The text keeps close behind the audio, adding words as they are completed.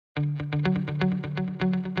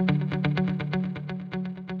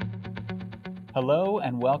Hello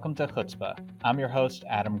and welcome to Chutzpah. I'm your host,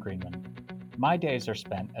 Adam Greenman. My days are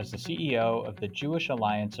spent as the CEO of the Jewish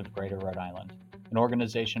Alliance of Greater Rhode Island, an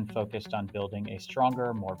organization focused on building a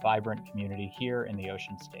stronger, more vibrant community here in the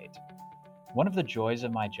Ocean State. One of the joys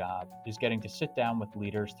of my job is getting to sit down with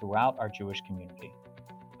leaders throughout our Jewish community.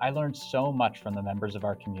 I learned so much from the members of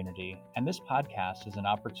our community, and this podcast is an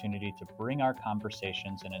opportunity to bring our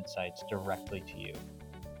conversations and insights directly to you.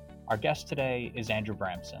 Our guest today is Andrew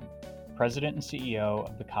Bramson, President and CEO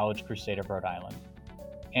of the College Crusade of Rhode Island.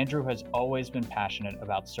 Andrew has always been passionate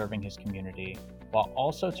about serving his community while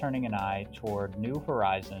also turning an eye toward new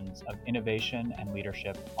horizons of innovation and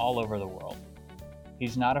leadership all over the world.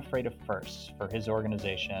 He's not afraid of firsts for his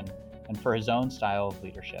organization and for his own style of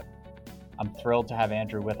leadership. I'm thrilled to have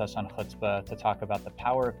Andrew with us on Chutzpah to talk about the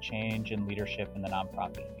power of change and leadership in the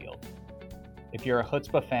nonprofit field. If you're a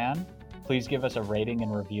Chutzpah fan, please give us a rating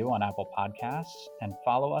and review on Apple Podcasts and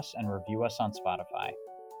follow us and review us on Spotify.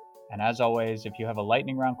 And as always, if you have a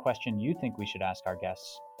lightning round question you think we should ask our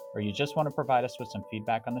guests, or you just want to provide us with some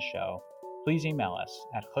feedback on the show, please email us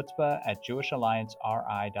at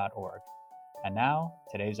chutzpah@jewishallianceri.org. And now,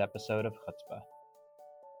 today's episode of Chutzpah.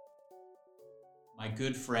 My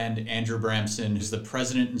good friend, Andrew Bramson, is the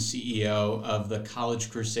president and CEO of the College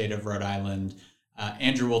Crusade of Rhode Island.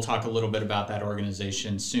 Andrew will talk a little bit about that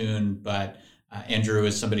organization soon, but Andrew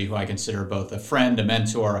is somebody who I consider both a friend, a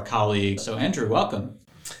mentor, a colleague. So Andrew, welcome.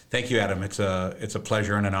 Thank you, Adam. It's a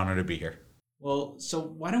pleasure and an honor to be here. Well, so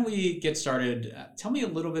why don't we get started? Tell me a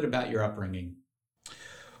little bit about your upbringing.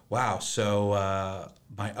 Wow. So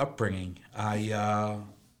my upbringing, I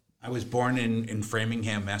was born in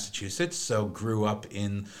Framingham, Massachusetts, so grew up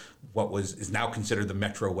in what is now considered the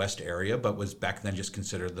Metro West area, but was back then just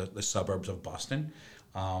considered the suburbs of Boston,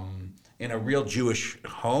 in a real Jewish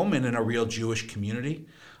home and in a real Jewish community.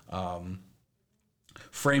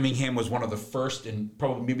 Framingham was one of the first and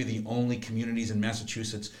probably maybe the only communities in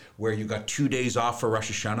Massachusetts where you got 2 days off for Rosh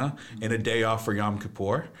Hashanah and a day off for Yom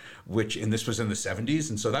Kippur, and this was in the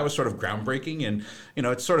 70s. And so that was sort of groundbreaking. And,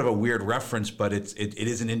 it's sort of a weird reference, but it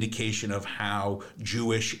is an indication of how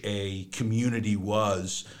Jewish a community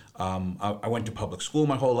was. I went to public school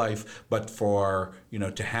my whole life, but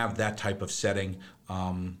to have that type of setting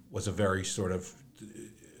was a very sort of,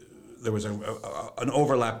 there was an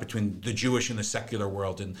overlap between the Jewish and the secular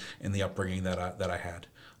world in the upbringing that I had.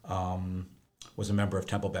 Was a member of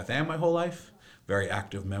Temple Beth Am my whole life, very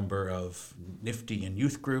active member of NIFTY and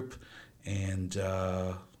youth group, and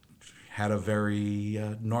had a very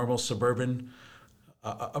normal suburban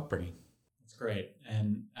upbringing. That's great.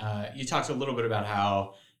 And you talked a little bit about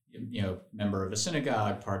how, member of a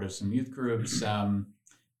synagogue, part of some youth groups.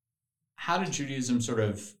 How did Judaism sort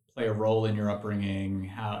of play a role in your upbringing?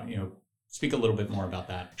 How, speak a little bit more about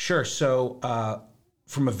that. Sure. So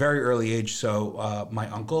from a very early age, my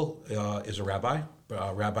uncle is a rabbi,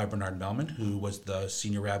 Rabbi Bernard Melman, who was the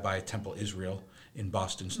senior rabbi at Temple Israel in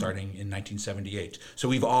Boston starting in 1978. So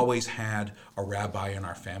we've always had a rabbi in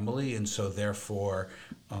our family, and so therefore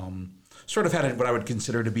sort of had what I would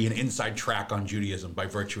consider to be an inside track on Judaism by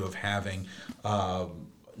virtue of having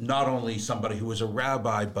not only somebody who was a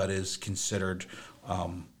rabbi, but is considered a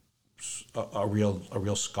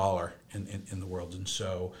real scholar in the world. And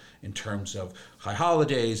so in terms of high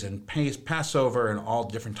holidays and Passover and all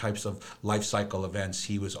different types of life cycle events,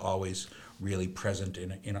 he was always really present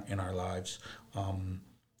in our lives.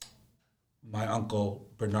 My uncle,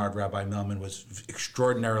 Bernard Rabbi Melman, was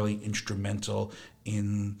extraordinarily instrumental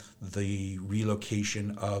in the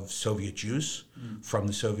relocation of Soviet Jews from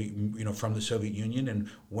the Soviet Union, and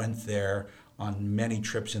went there on many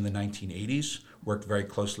trips in the 1980s, worked very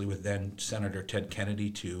closely with then Senator Ted Kennedy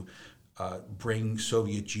to bring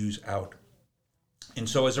Soviet Jews out. And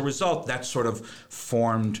so as a result, that sort of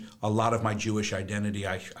formed a lot of my Jewish identity.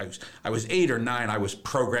 I was 8 or 9. I was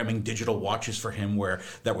programming digital watches for him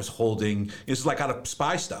that was holding, it was like out of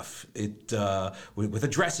spy stuff, with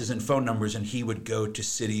addresses and phone numbers, and he would go to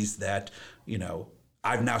cities that,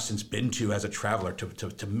 I've now since been to as a traveler,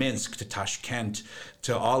 to Minsk, to Tashkent,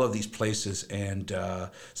 to all of these places. And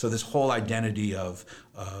so this whole identity of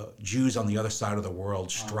Jews on the other side of the world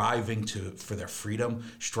striving for their freedom,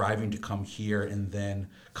 striving to come here, and then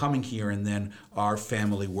coming here, and then our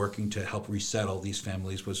family working to help resettle these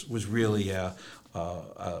families was really a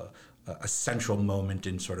central moment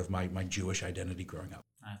in sort of my Jewish identity growing up.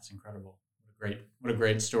 That's incredible. What a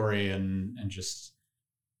great story, and just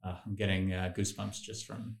I'm getting goosebumps just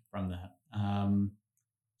from that.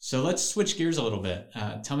 So let's switch gears a little bit.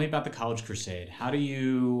 Tell me about the College Crusade. How do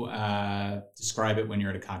you describe it when you're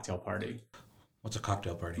at a cocktail party? What's a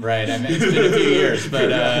cocktail party? Right. I mean, it's been a few years, but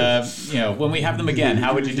when we have them again,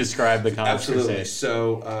 how would you describe the College Crusade?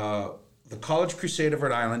 So the College Crusade of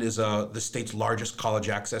Rhode Island is the state's largest college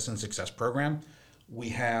access and success program. We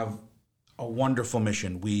have a wonderful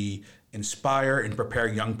mission. We inspire and prepare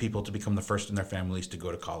young people to become the first in their families to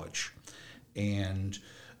go to college. And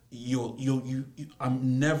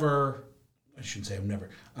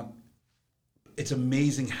it's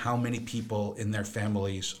amazing how many people in their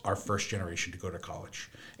families are first generation to go to college,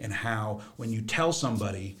 and how when you tell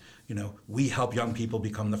somebody, we help young people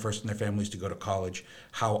become the first in their families to go to college,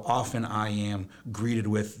 how often I am greeted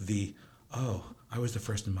with I was the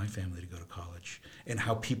first in my family to go to college, and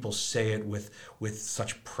how people say it with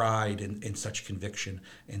such pride and such conviction.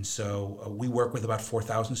 And so we work with about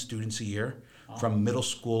 4,000 students a year, from middle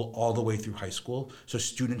school all the way through high school. So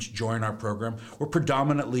students join our program. We're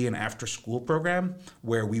predominantly an after-school program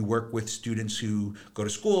where we work with students who go to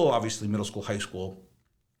school, obviously middle school, high school,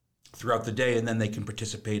 throughout the day, and then they can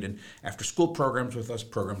participate in after-school programs with us,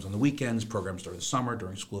 programs on the weekends, programs during the summer,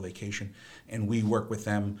 during school vacation. And we work with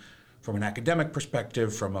them from an academic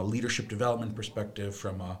perspective, from a leadership development perspective,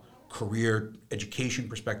 from a career education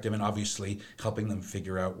perspective, and obviously helping them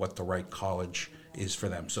figure out what the right college is for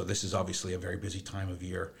them. So this is obviously a very busy time of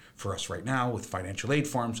year for us right now with financial aid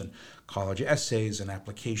forms and college essays and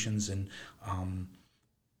applications. And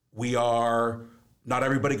not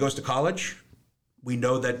everybody goes to college. We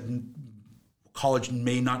know that college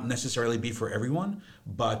may not necessarily be for everyone,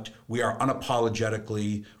 but we are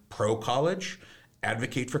unapologetically pro-college,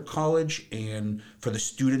 advocate for college, and for the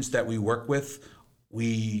students that we work with,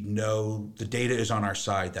 we know the data is on our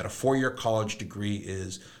side that a 4-year college degree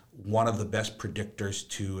is one of the best predictors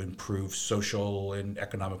to improve social and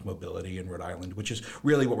economic mobility in Rhode Island, which is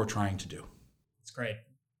really what we're trying to do. That's great.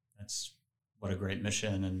 That's what a great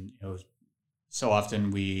mission. And so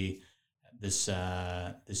often we this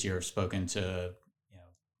year have spoken to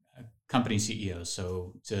company CEOs.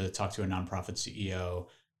 So to talk to a nonprofit CEO,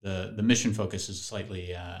 the mission focus is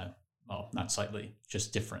slightly, not slightly,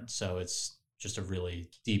 just different. So it's just a really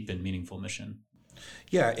deep and meaningful mission.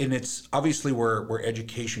 Yeah, and it's obviously we're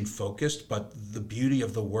education focused, but the beauty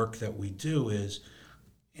of the work that we do is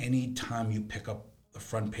anytime you pick up the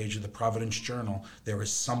front page of the Providence Journal, there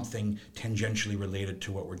is something tangentially related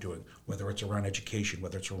to what we're doing, whether it's around education,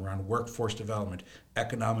 whether it's around workforce development,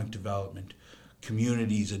 economic development,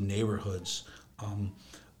 communities and neighborhoods.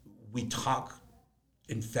 We talk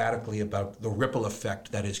emphatically about the ripple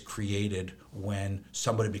effect that is created when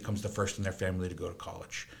somebody becomes the first in their family to go to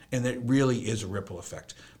college. And it really is a ripple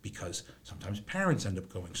effect because sometimes parents end up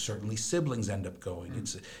going, certainly siblings end up going.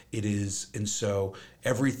 And so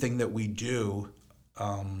everything that we do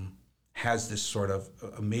has this sort of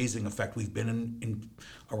amazing effect. We've been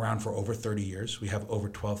around for over 30 years. We have over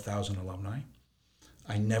 12,000 alumni.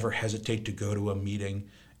 I never hesitate to go to a meeting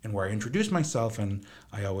and where I introduce myself and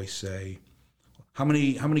I always say, how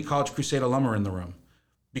many College Crusade alum are in the room?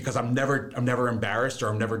 Because I'm never embarrassed or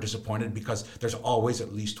I'm never disappointed because there's always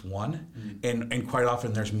at least one. Mm-hmm. And quite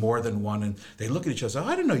often there's more than one. And they look at each other and say, oh,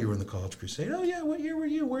 I didn't know you were in the College Crusade. Oh yeah, what year were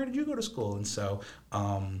you? Where did you go to school? And so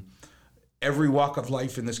every walk of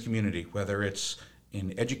life in this community, whether it's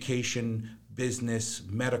in education, business,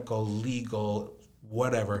 medical, legal,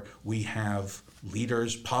 whatever, we have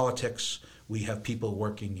leaders, politics, we have people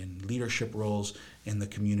working in leadership roles in the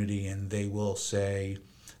community, and they will say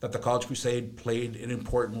that the College Crusade played an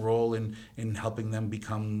important role in helping them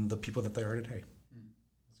become the people that they are today.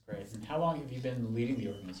 That's great. And how long have you been leading the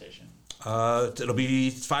organization? It'll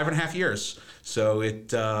be 5.5 years. So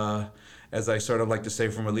it, as I sort of like to say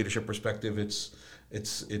from a leadership perspective, it's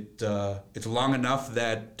long enough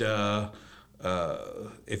that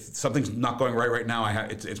if something's not going right now,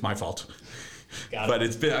 it's my fault. But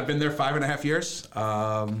I've been there 5.5 years,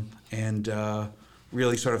 and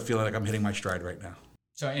really sort of feeling like I'm hitting my stride right now.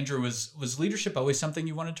 So Andrew, was leadership always something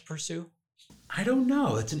you wanted to pursue? I don't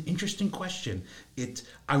know. That's an interesting question.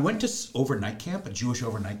 I went to overnight camp, a Jewish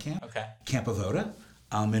overnight camp, okay. Camp of Rhode,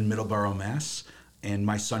 in Middleborough, Mass, and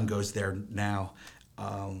my son goes there now.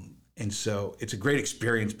 And so it's a great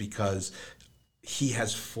experience because he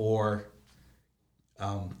has 4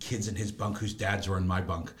 kids in his bunk whose dads were in my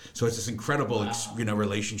bunk. So it's this incredible,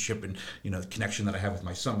 relationship and, connection that I have with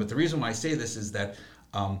my son. But the reason why I say this is that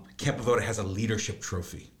Camp of Rhode has a leadership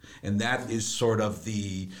trophy. And that is sort of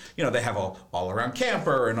they have all-around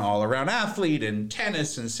camper and all-around athlete and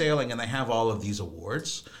tennis and sailing, and they have all of these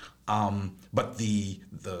awards. But the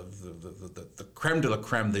creme de la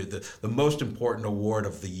creme, the most important award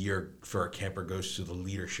of the year for a camper goes to the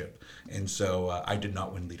leadership. And so I did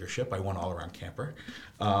not win leadership. I won all around camper.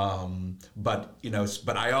 But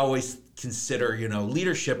I always consider,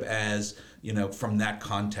 leadership as, from that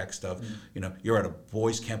context of, you're at a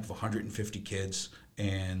boys camp of 150 kids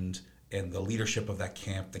and the leadership of that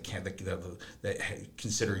camp, that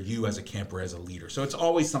consider you as a camper as a leader. So it's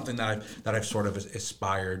always something that I've sort of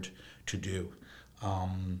aspired to do.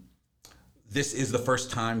 This is the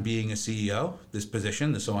first time being a CEO, this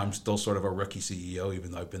position, so I'm still sort of a rookie CEO,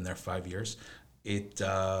 even though I've been there 5 years.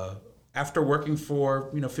 After working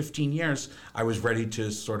for 15 years, I was ready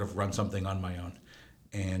to sort of run something on my own,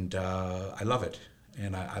 and I love it,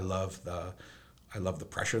 and I love the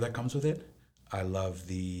pressure that comes with it. I love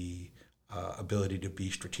the ability to be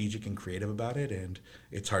strategic and creative about it, and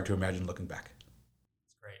it's hard to imagine looking back.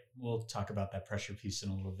 That's great. We'll talk about that pressure piece in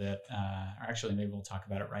a little bit. Or actually, maybe we'll talk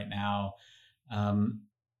about it right now.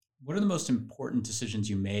 What are the most important decisions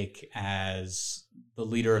you make as the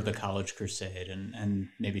leader of the College Crusade? And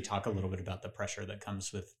maybe talk a little bit about the pressure that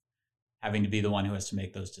comes with having to be the one who has to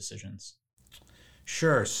make those decisions.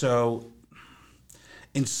 Sure. So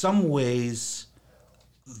in some ways,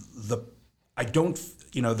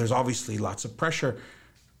 there's obviously lots of pressure.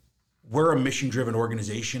 We're a mission-driven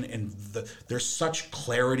organization, and there's such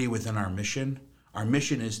clarity within our mission. Our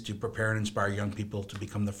mission is to prepare and inspire young people to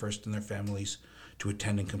become the first in their families to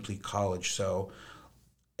attend and complete college. So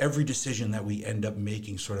every decision that we end up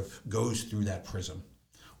making sort of goes through that prism,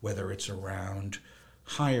 whether it's around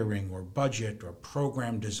hiring or budget or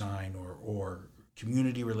program design or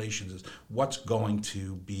community relations. What's going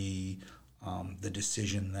to be the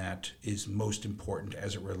decision that is most important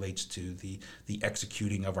as it relates to the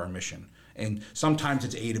executing of our mission. And sometimes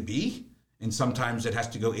it's A to B, and sometimes it has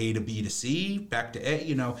to go A to B to C, back to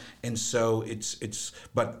A, and so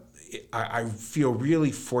I feel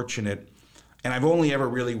really fortunate, and I've only ever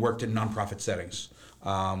really worked in nonprofit settings.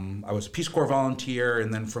 I was a Peace Corps volunteer,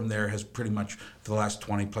 and then from there has pretty much for the last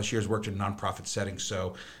 20 plus years worked in nonprofit settings.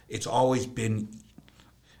 So it's always been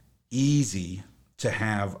easy to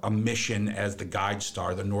have a mission as the guide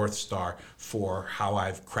star, the North Star for how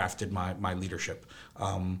I've crafted my leadership.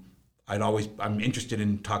 I'm interested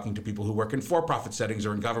in talking to people who work in for-profit settings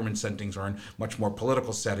or in government settings or in much more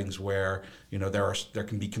political settings where there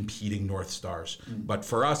can be competing North Stars. Mm-hmm. But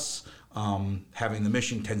for us, having the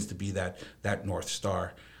mission tends to be that North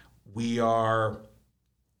Star. We're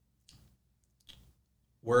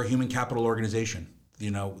a human capital organization.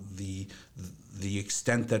 The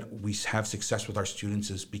extent that we have success with our students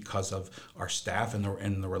is because of our staff and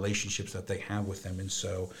the relationships that they have with them. And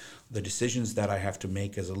so the decisions that I have to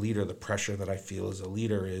make as a leader, the pressure that I feel as a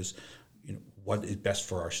leader is, what is best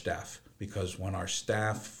for our staff? Because when our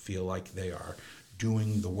staff feel like they are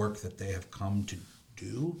doing the work that they have come to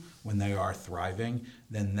do, when they are thriving,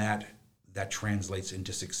 then that translates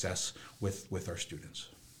into success with our students.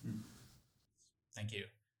 Thank you.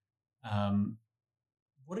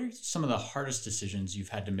 What are some of the hardest decisions you've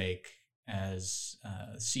had to make as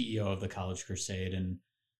CEO of the College Crusade, and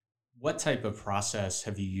what type of process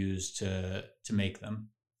have you used to make them?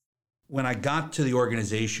 When I got to the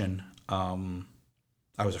organization,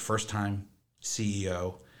 I was a first-time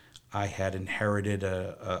CEO. I had inherited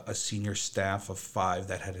a senior staff of 5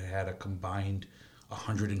 that had a combined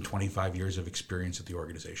 125 years of experience at the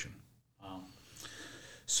organization. Wow.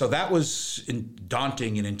 So that was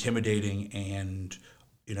daunting and intimidating, and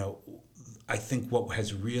I think what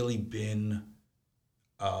has really been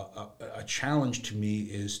a challenge to me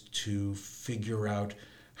is to figure out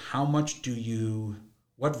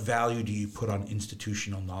what value do you put on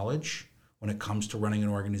institutional knowledge when it comes to running an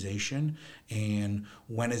organization, and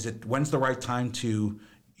when's the right time to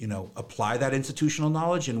apply that institutional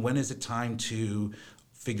knowledge, and when is it time to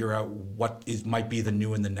figure out what might be the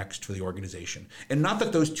new and the next for the organization. And not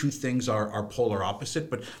that those two things are polar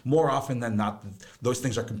opposite, but more often than not, those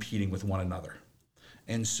things are competing with one another.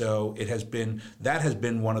 And so that has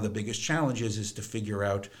been one of the biggest challenges, is to figure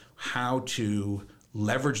out how to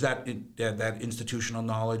leverage that institutional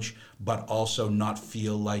knowledge, but also not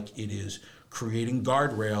feel like it is creating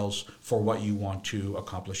guardrails for what you want to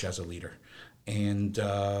accomplish as a leader. And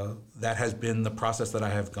that has been the process that I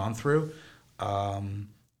have gone through. I'm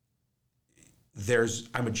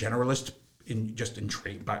a generalist in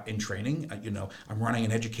training. I'm running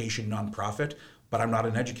an education nonprofit, but I'm not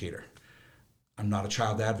an educator. I'm not a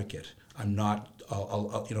child advocate. I'm not.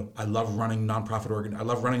 I love running nonprofit I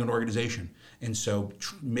love running an organization, and so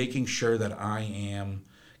making sure that I am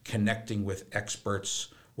connecting with experts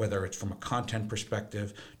whether it's from a content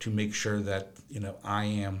perspective, to make sure that, I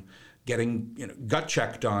am getting, gut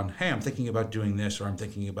checked on, hey, I'm thinking about doing this or I'm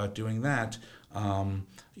thinking about doing that.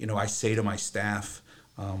 I say to my staff,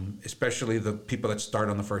 especially the people that start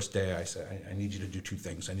on the first day, I say, I need you to do two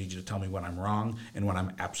things. I need you to tell me when I'm wrong and when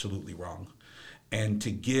I'm absolutely wrong. And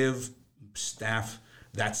to give staff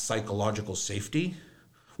that psychological safety,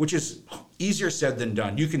 which is easier said than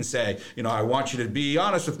done. You can say, I want you to be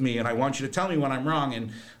honest with me and I want you to tell me when I'm wrong.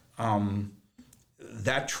 And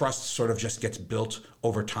that trust sort of just gets built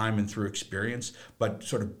over time and through experience. But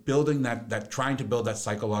sort of building that trying to build that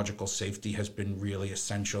psychological safety has been really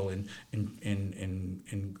essential in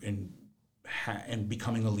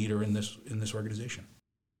becoming a leader in this organization.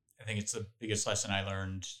 I think it's the biggest lesson I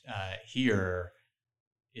learned here.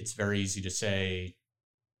 It's very easy to say,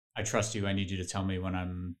 I trust you. I need you to tell me when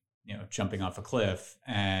I'm, jumping off a cliff,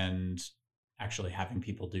 and actually having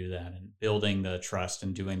people do that and building the trust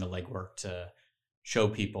and doing the legwork to show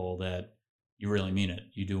people that you really mean it.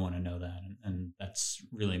 You do want to know that. And that's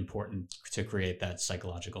really important to create that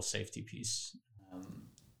psychological safety piece.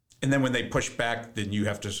 And then when they push back, then you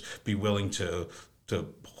have to be willing to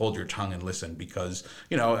hold your tongue and listen, because,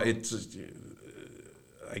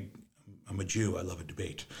 I'm a Jew. I love a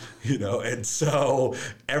debate, and so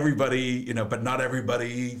everybody, but not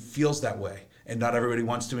everybody feels that way, and not everybody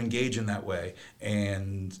wants to engage in that way.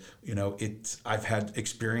 And I've had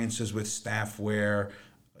experiences with staff where,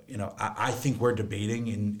 I think we're debating,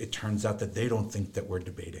 and it turns out that they don't think that we're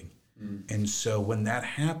debating. And so when that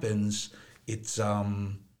happens, it's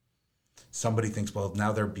somebody thinks, well,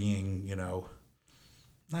 now they're being,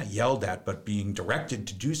 not yelled at, but being directed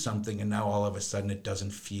to do something, and now all of a sudden it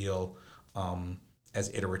doesn't feel as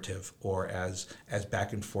iterative or as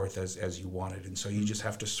back and forth as you wanted. And so you just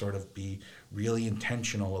have to sort of be really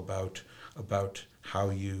intentional about how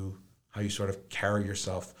you sort of carry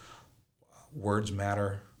yourself. Words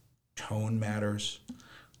matter, tone matters,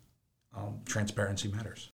 transparency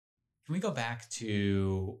matters. Can we go back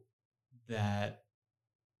to that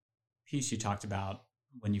piece you talked about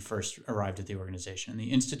when you first arrived at the organization,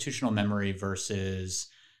 the institutional memory versus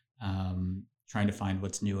trying to find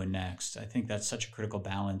what's new and next? I think that's such a critical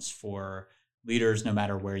balance for leaders, no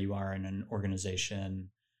matter where you are in an organization,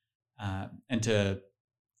 and to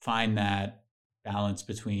find that balance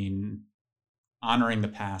between honoring the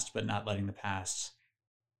past, but not letting the past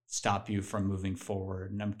stop you from moving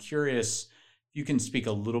forward. And I'm curious if you can speak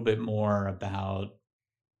a little bit more about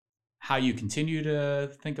how you continue to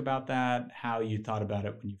think about that, how you thought about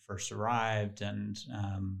it when you first arrived, and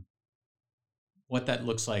what that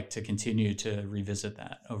looks like to continue to revisit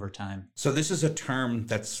that over time. So this is a term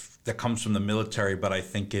that comes from the military, but I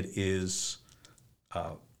think it is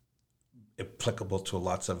applicable to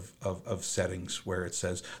lots of settings, where it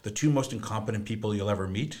says the two most incompetent people you'll ever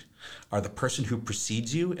meet are the person who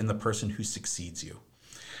precedes you and the person who succeeds you.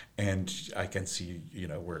 And I can see,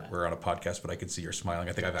 we're on a podcast, but I can see you're smiling.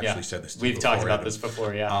 I think I've actually said this to you before. We've talked about this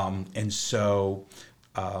before, yeah. And so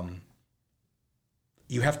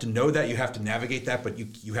you have to know that, you have to navigate that, but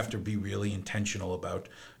you have to be really intentional about,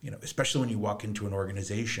 especially when you walk into an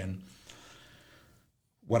organization.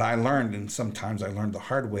 What I learned, and sometimes I learned the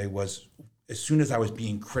hard way, was as soon as I was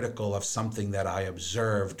being critical of something that I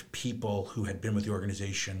observed, people who had been with the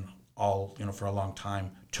organization for a long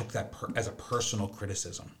time took that as a personal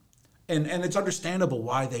criticism. And it's understandable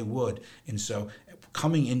why they would. And so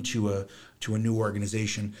coming into a new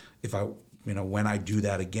organization, when I do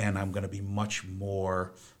that again, I'm going to be much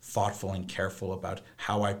more thoughtful and careful about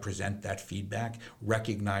how I present that feedback,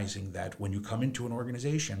 recognizing that when you come into an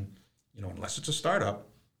organization, unless it's a startup,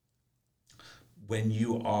 when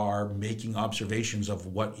you are making observations of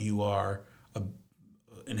what you are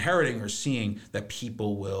inheriting or seeing, that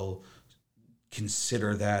people will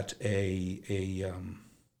consider that an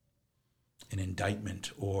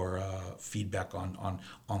indictment or feedback on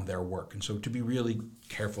their work. And so to be really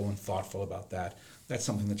careful and thoughtful about that, that's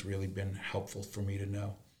something that's really been helpful for me to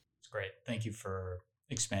know. It's great. Thank you for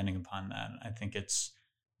expanding upon that. I think it's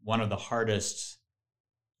one of the hardest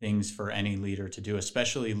things for any leader to do,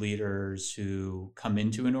 especially leaders who come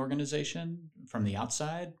into an organization from the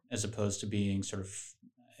outside, as opposed to being sort of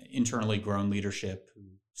internally grown leadership who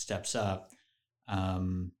steps up.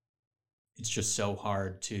 It's just so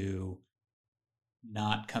hard to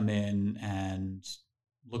not come in and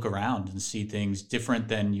look around and see things different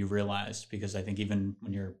than you realized, because I think even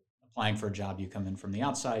when you're applying for a job, you come in from the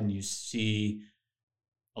outside and you see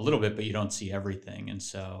a little bit, but you don't see everything. And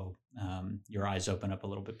so your eyes open up a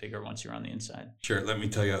little bit bigger once you're on the inside. Sure. Let me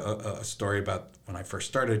tell you a story about when I first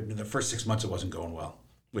started. In the first 6 months, it wasn't going well,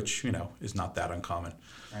 which, is not that uncommon.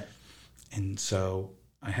 Right. And so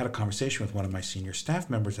I had a conversation with one of my senior staff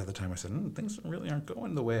members at the time. I said, things really aren't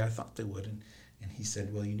going the way I thought they would. And he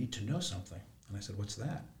said, well, you need to know something. And I said, what's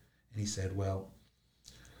that? And he said, well,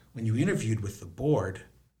 when you interviewed with the board,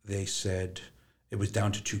 they said it was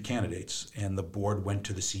down to 2 candidates. And the board went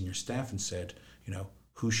to the senior staff and said,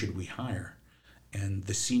 who should we hire? And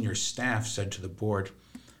the senior staff said to the board,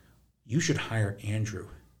 you should hire Andrew.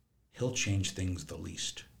 He'll change things the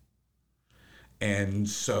least. And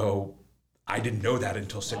so I didn't know that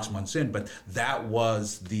until 6 months in, but that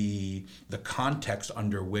was the context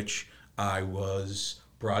under which I was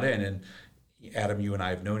brought in. And Adam, you and I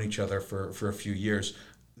have known each other for a few years.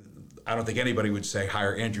 I don't think anybody would say,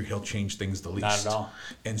 hire Andrew, he'll change things the least. Not at all.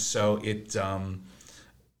 And so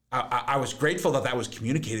I was grateful that was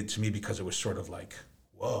communicated to me, because it was sort of like,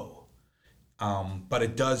 whoa. But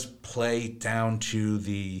it does play down to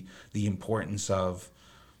the importance of,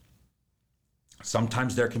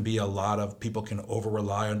 sometimes there can be a lot of, people can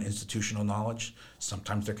over-rely on institutional knowledge.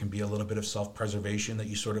 Sometimes there can be a little bit of self-preservation that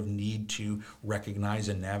you sort of need to recognize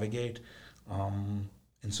and navigate. And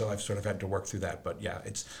so I've sort of had to work through that. But yeah,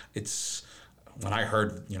 it's when I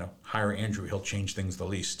heard, hire Andrew, he'll change things the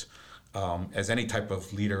least. As any type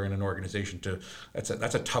of leader in an organization, that's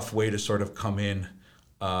a tough way to sort of come in.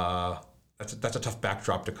 That's a tough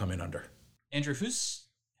backdrop to come in under. Andrew,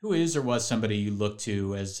 who is or was somebody you look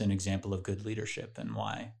to as an example of good leadership, and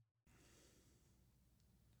why?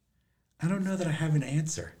 I don't know that I have an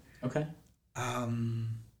answer. Okay.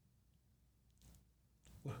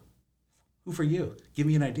 Who for you? Give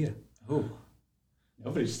me an idea. Oh,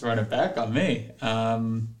 nobody's throwing it back on me.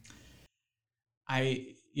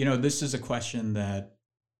 This is a question that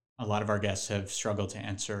a lot of our guests have struggled to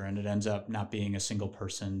answer, and it ends up not being a single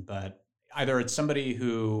person, but either it's somebody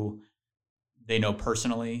who they know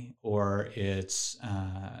personally, or it's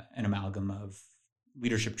an amalgam of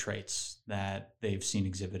leadership traits that they've seen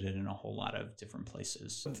exhibited in a whole lot of different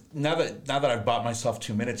places. Now that I've bought myself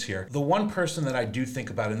 2 minutes here, the one person that I do think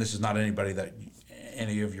about, and this is not anybody that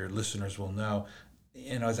any of your listeners will know,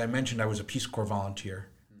 as I mentioned, I was a Peace Corps volunteer,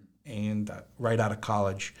 and right out of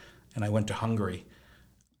college, and I went to Hungary,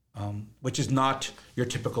 which is not your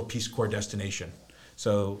typical Peace Corps destination.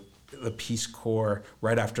 So the Peace Corps,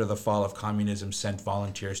 right after the fall of communism, sent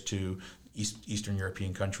volunteers to Eastern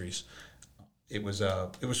European countries. It was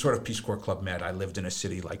sort of Peace Corps Club Med. I lived in a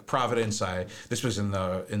city like Providence. This was in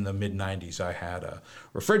the mid '90s. I had a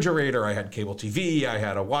refrigerator. I had cable TV. I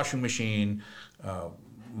had a washing machine.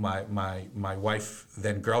 My wife,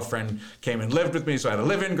 then girlfriend, came and lived with me, so I had a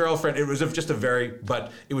live-in girlfriend. It was just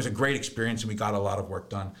but it was a great experience, and we got a lot of work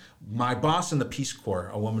done. My boss in the Peace Corps,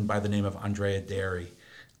 a woman by the name of Andrea Derry,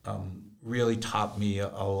 really taught me a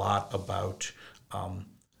lot about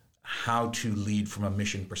how to lead from a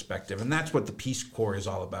mission perspective. And that's what the Peace Corps is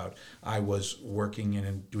all about. I was working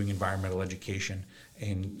and doing environmental education,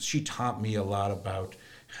 and she taught me a lot about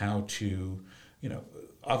how to,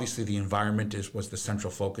 obviously the environment was the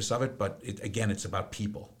central focus of it, but it's about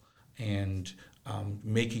people. And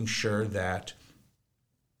making sure that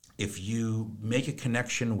if you make a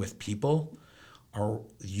connection with people,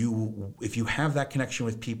 if you have that connection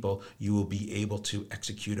with people, you will be able to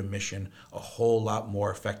execute a mission a whole lot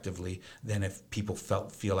more effectively than if people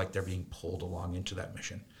feel like they're being pulled along into that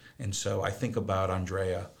mission. And so I think about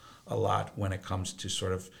Andrea a lot when it comes to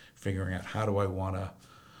sort of figuring out how do I want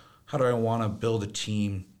to build a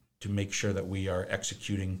team to make sure that we are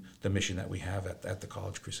executing the mission that we have at the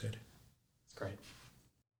College Crusade. That's great.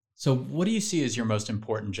 So what do you see as your most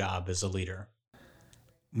important job as a leader?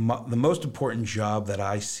 The most important job that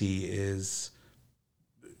I see is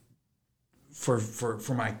for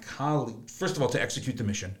my colleague, first of all, to execute the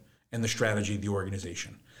mission and the strategy of the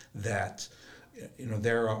organization. That,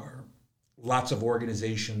 there are lots of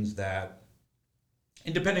organizations that,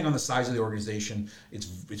 and depending on the size of the organization,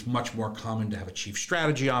 it's much more common to have a chief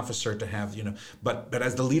strategy officer, to have, but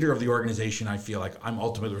as the leader of the organization, I feel like I'm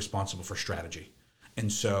ultimately responsible for strategy. And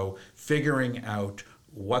so figuring out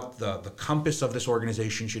what the compass of this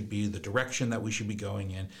organization should be, the direction that we should be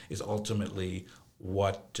going in, is ultimately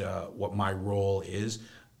what my role is.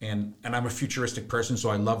 And I'm a futuristic person, so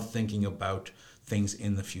I love thinking about things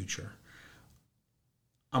in the future.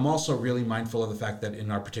 I'm also really mindful of the fact that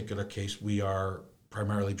in our particular case, we are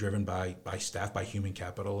primarily driven by staff, by human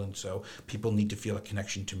capital, and so people need to feel a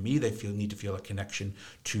connection to me. They need to feel a connection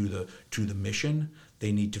to the mission.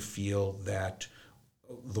 They need to feel that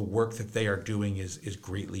the work that they are doing is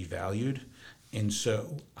greatly valued. And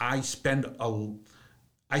so I spend a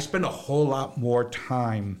whole lot more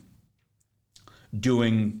time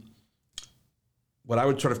doing what I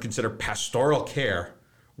would sort of consider pastoral care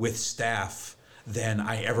with staff than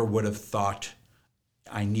I ever would have thought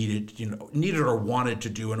I needed or wanted to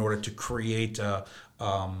do in order to create a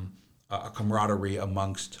camaraderie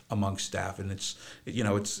amongst staff. And it's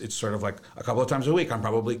sort of like a couple of times a week I'm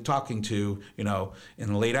probably talking to, in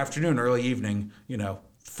the late afternoon, early evening,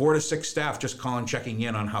 4 to 6 staff, just calling, checking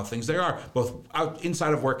in on how things they are, both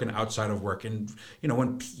inside of work and outside of work. And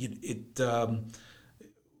when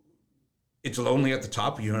it's lonely at the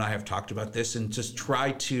top. You and I have talked about this, and just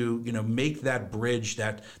try to, make that bridge,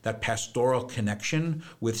 that pastoral connection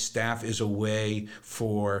with staff is a way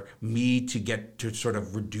for me to get to sort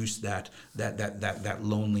of reduce that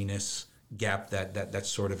loneliness gap that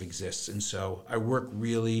sort of exists. And so I work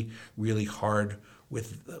really, really hard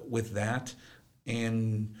with that,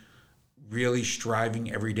 and really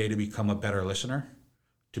striving every day to become a better listener,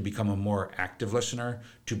 to become a more active listener,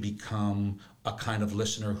 to become a kind of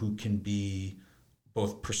listener who can be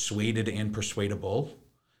both persuaded and persuadable,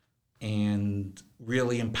 and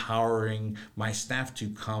really empowering my staff to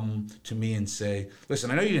come to me and say, listen,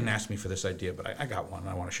 I know you didn't ask me for this idea, but I got one and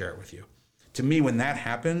I want to share it with you. To me, when that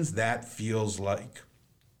happens, that feels like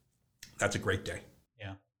that's a great day.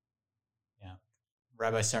 Yeah. Yeah.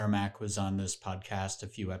 Rabbi Sarah Mack was on this podcast a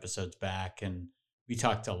few episodes back, and we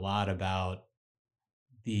talked a lot about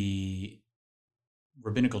the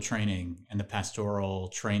rabbinical training and the pastoral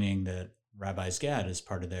training that rabbis get as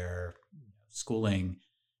part of their schooling,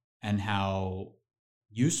 and how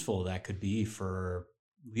useful that could be for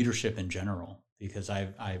leadership in general. Because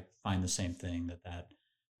I find the same thing, that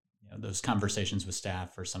those conversations with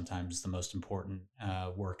staff are sometimes the most important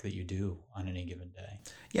work that you do on any given day.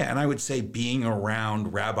 Yeah, and I would say being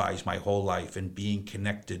around rabbis my whole life and being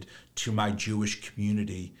connected to my Jewish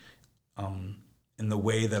community in the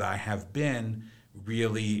way that I have been,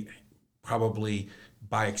 really, probably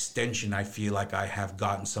by extension, I feel like I have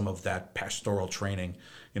gotten some of that pastoral training.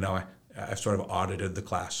 I've sort of audited the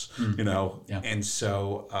class, Yeah. And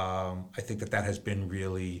so I think that has been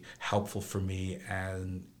really helpful for me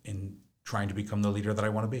and in trying to become the leader that I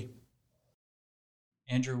want to be.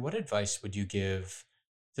 Andrew, what advice would you give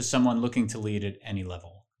to someone looking to lead at any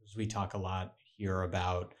level? Because we talk a lot here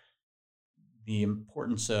about the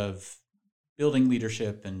importance of building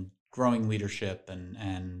leadership and growing leadership,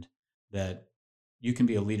 and that you can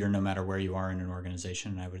be a leader no matter where you are in an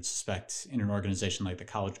organization. And I would suspect in an organization like the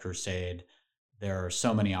College Crusade, there are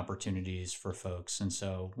so many opportunities for folks. And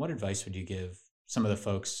so what advice would you give some of the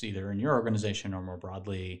folks either in your organization or more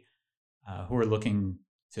broadly who are looking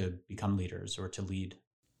to become leaders or to lead?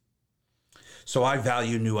 So I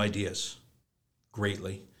value new ideas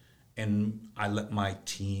greatly. And I let my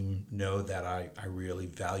team know that I really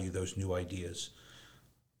value those new ideas.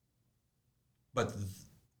 But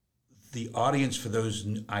the audience for those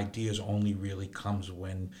ideas only really comes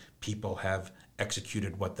when people have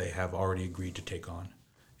executed what they have already agreed to take on.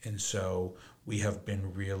 And so we have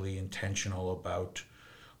been really intentional about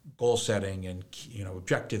goal setting and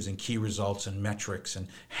objectives and key results and metrics, and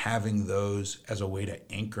having those as a way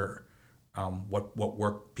to anchor what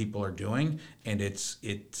work people are doing. And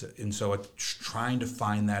so it's trying to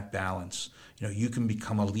find that balance. You can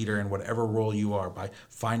become a leader in whatever role you are by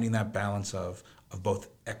finding that balance of both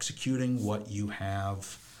executing what you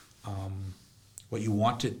have, what you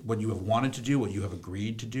have wanted to do, what you have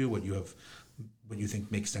agreed to do, what you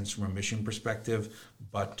think makes sense from a mission perspective,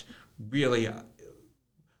 but really,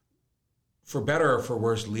 for better or for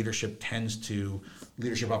worse, leadership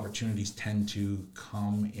opportunities tend to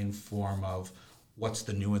come in form of what's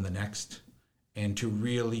the new and the next, and to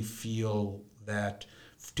really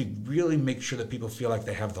make sure that people feel like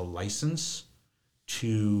they have the license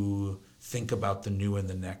to think about the new and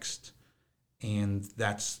the next. And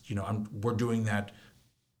that's, we're doing that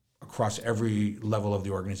across every level of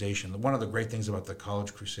the organization. One of the great things about the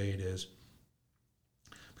College Crusade is,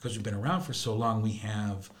 because we've been around for so long, we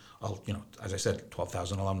have, as I said,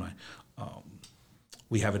 12,000 alumni.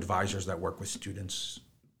 We have advisors that work with students,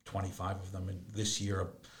 25 of them. And this year,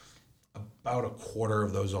 about a quarter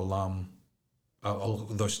of those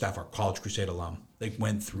those staff are College Crusade alum. They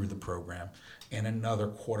went through the program. And another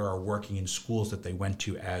quarter are working in schools that they went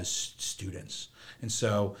to as students. And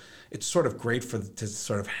so it's sort of great to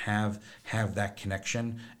sort of have that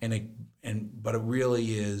connection. But it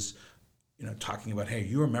really is, talking about, hey,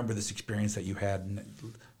 you remember this experience that you had, and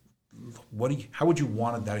how would you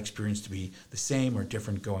want that experience to be the same or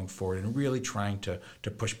different going forward? And really trying to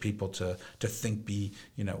push people to think,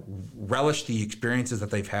 relish the experiences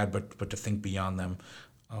that they've had, but to think beyond them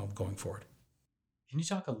going forward. Can you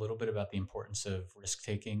talk a little bit about the importance of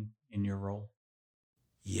risk-taking in your role?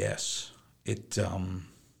 Yes. It's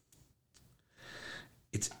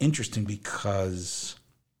interesting because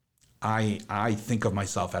I think of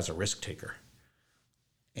myself as a risk taker.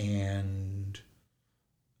 And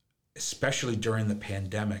especially during the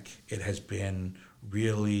pandemic, it has been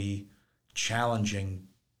really challenging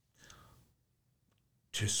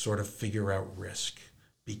to sort of figure out risk,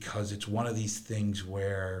 because it's one of these things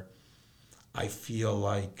where I feel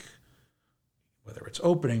like whether it's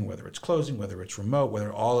opening, whether it's closing, whether it's remote,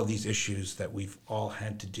 whether all of these issues that we've all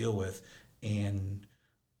had to deal with, and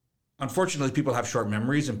unfortunately, people have short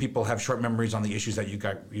memories, and people have short memories on the issues that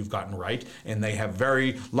you've gotten right, and they have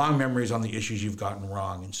very long memories on the issues you've gotten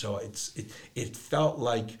wrong. And so it felt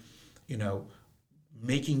like,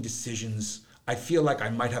 making decisions. I feel like I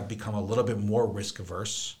might have become a little bit more risk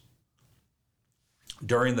averse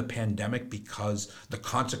during the pandemic, because the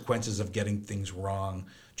consequences of getting things wrong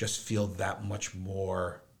just feel that much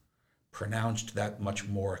more pronounced, that much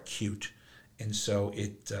more acute. And so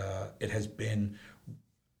it has been,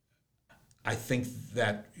 I think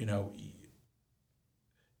that,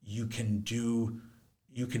 you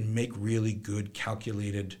can make really good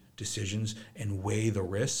calculated decisions and weigh the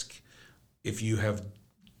risk if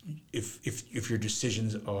your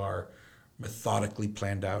decisions are methodically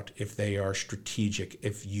planned out, if they are strategic,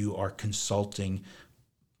 if you are consulting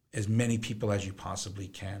as many people as you possibly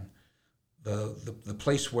can. The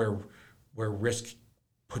place where risk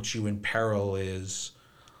puts you in peril is,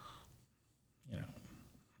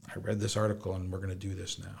 I read this article and we're going to do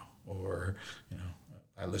this now, or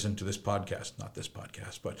I listened to this podcast, not this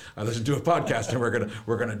podcast, but I listened to a podcast and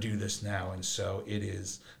we're going to do this now. And so it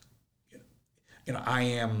is,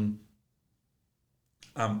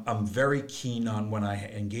 I'm very keen on, when I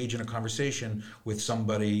engage in a conversation with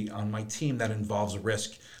somebody on my team that involves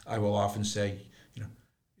risk, I will often say,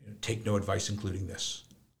 take no advice, including this.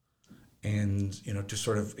 And, to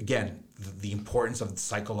sort of, again, the importance of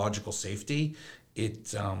psychological safety.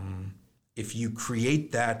 If you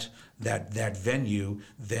create that venue,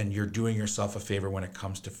 then you're doing yourself a favor when it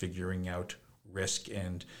comes to figuring out risk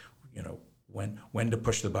and, when to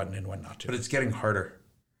push the button and when not to. But it's getting harder.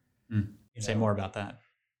 Say more about that.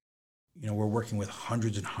 We're working with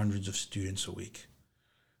hundreds and hundreds of students a week.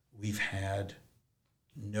 We've had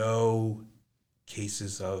no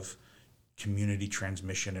cases of community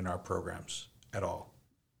transmission in our programs at all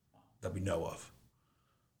that we know of.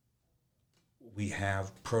 We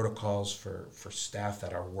have protocols for staff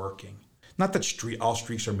that are working. Not that all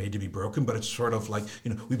streaks are made to be broken, but it's sort of like,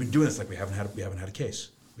 we've been doing this like we haven't had a case.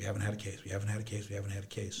 We haven't had a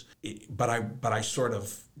case. But I sort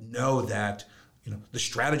of know that, the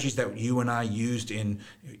strategies that you and I used in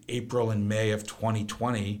April and May of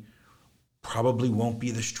 2020 probably won't be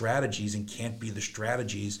the strategies and can't be the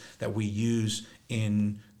strategies that we use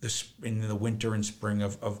in the winter and spring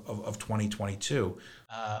of 2022.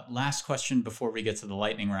 Last question before we get to the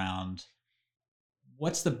lightning round.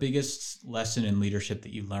 What's the biggest lesson in leadership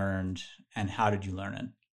that you learned, and how did you learn it?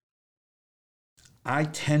 I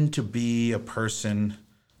tend to be a person,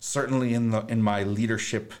 certainly in my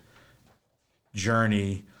leadership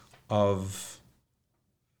journey of,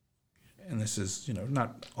 and this is,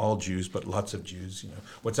 not all Jews, but lots of Jews,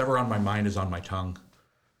 what's ever on my mind is on my tongue.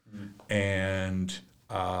 And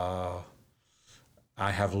I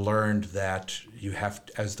have learned that you have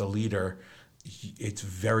to, as the leader, it's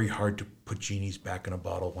very hard to put genies back in a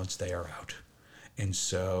bottle once they are out. And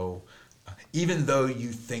so even though you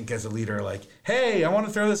think as a leader, like, hey, I want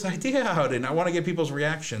to throw this idea out and I want to get people's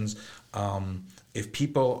reactions, if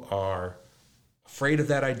people are afraid of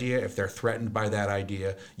that idea, if they're threatened by that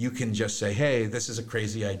idea, you can just say, hey, this is a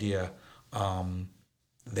crazy idea.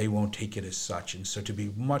 They won't take it as such. And so to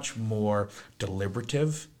be much more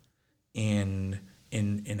deliberative in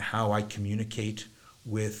how I communicate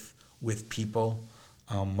with people,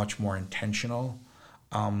 much more intentional.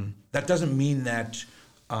 That doesn't mean that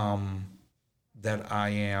I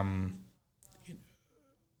am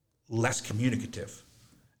less communicative.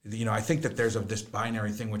 I think that there's this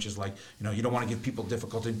binary thing, which is like, you don't want to give people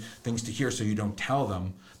difficult things to hear, so you don't tell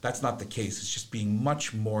them. That's not the case. It's just being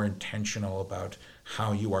much more intentional about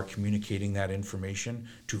how you are communicating that information,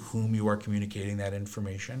 to whom you are communicating that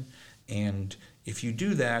information. And if you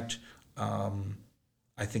do that,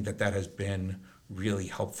 I think that has been really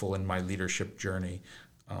helpful in my leadership journey.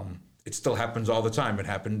 It still happens all the time. It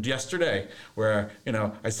happened yesterday where,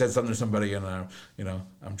 I said something to somebody and,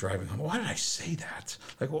 I'm driving home. Why did I say that?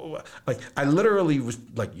 Like I literally was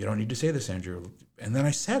like, you don't need to say this, Andrew. And then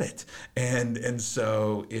I said it. And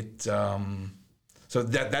so it, so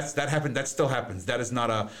that happened. That still happens. That's not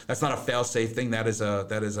a fail-safe thing. That is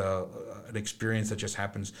an experience that just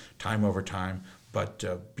happens time over time. But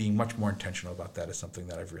being much more intentional about that is something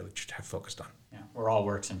that I've really have focused on. Yeah, we're all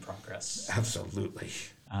works in progress. Absolutely.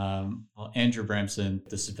 Well, Andrew Bramson,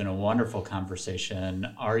 this has been a wonderful conversation.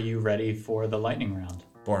 Are you ready for the lightning round?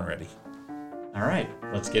 Born ready. All right,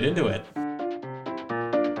 let's get into it.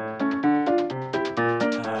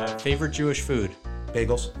 Favorite Jewish food?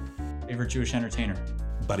 Bagels. Favorite Jewish entertainer?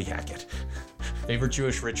 Buddy Hackett. Favorite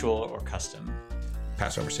Jewish ritual or custom?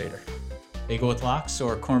 Passover Seder. Bagel with lox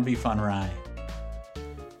or corned beef on rye?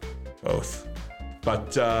 Both.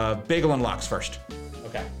 But bagel and lox first.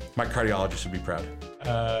 Okay. My cardiologist would be proud.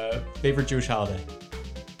 Favorite Jewish holiday?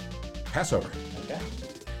 Passover. Okay.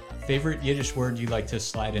 Favorite Yiddish word you like to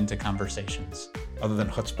slide into conversations? Other than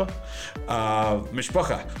chutzpah?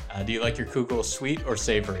 Mishpacha. Do you like your kugel sweet or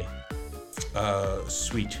savory?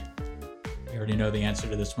 Sweet. You already know the answer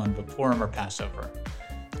to this one, but Purim or Passover?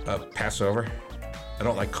 Passover. I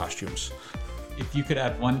don't like costumes. If you could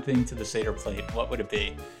add one thing to the Seder plate, what would it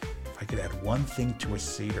be? If I could add one thing to a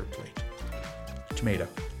Seder plate. Tomato.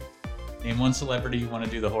 Name one celebrity you want to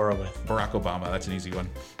do the horror with. Barack Obama. That's an easy one.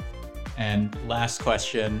 And last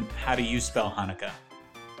question, how do you spell Hanukkah?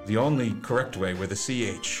 The only correct way with a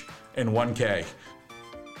CH and one K.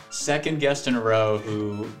 Second guest in a row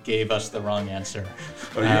who gave us the wrong answer.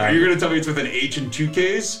 Oh, are you going to tell me it's with an H and two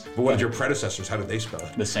Ks? But what did your predecessors, how did they spell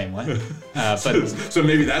it? The same way. So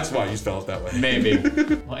maybe that's why you spell it that way. Maybe.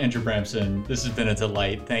 Well, Andrew Bramson, this has been a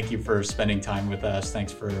delight. Thank you for spending time with us.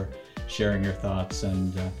 Thanks for sharing your thoughts,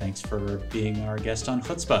 and thanks for being our guest on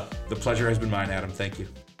Chutzpah. The pleasure has been mine, Adam. Thank you.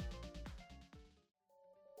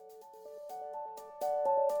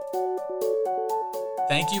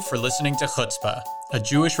 Thank you for listening to Chutzpah, a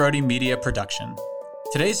Jewish Rhode media production.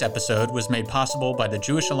 Today's episode was made possible by the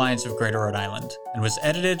Jewish Alliance of Greater Rhode Island and was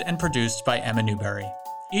edited and produced by Emma Newberry.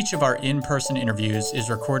 Each of our in-person interviews is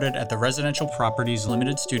recorded at the Residential Properties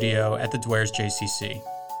Limited Studio at the Dwares JCC.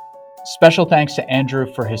 Special thanks to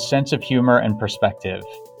Andrew for his sense of humor and perspective.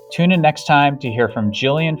 Tune in next time to hear from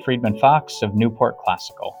Jillian Friedman-Fox of Newport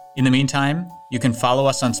Classical. In the meantime, you can follow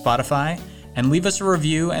us on Spotify and leave us a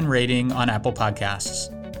review and rating on Apple Podcasts.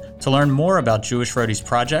 To learn more about Jewish Rhode's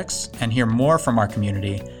projects and hear more from our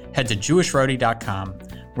community, head to jewishrhode.com,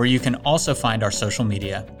 where you can also find our social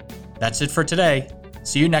media. That's it for today.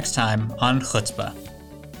 See you next time on Chutzpah.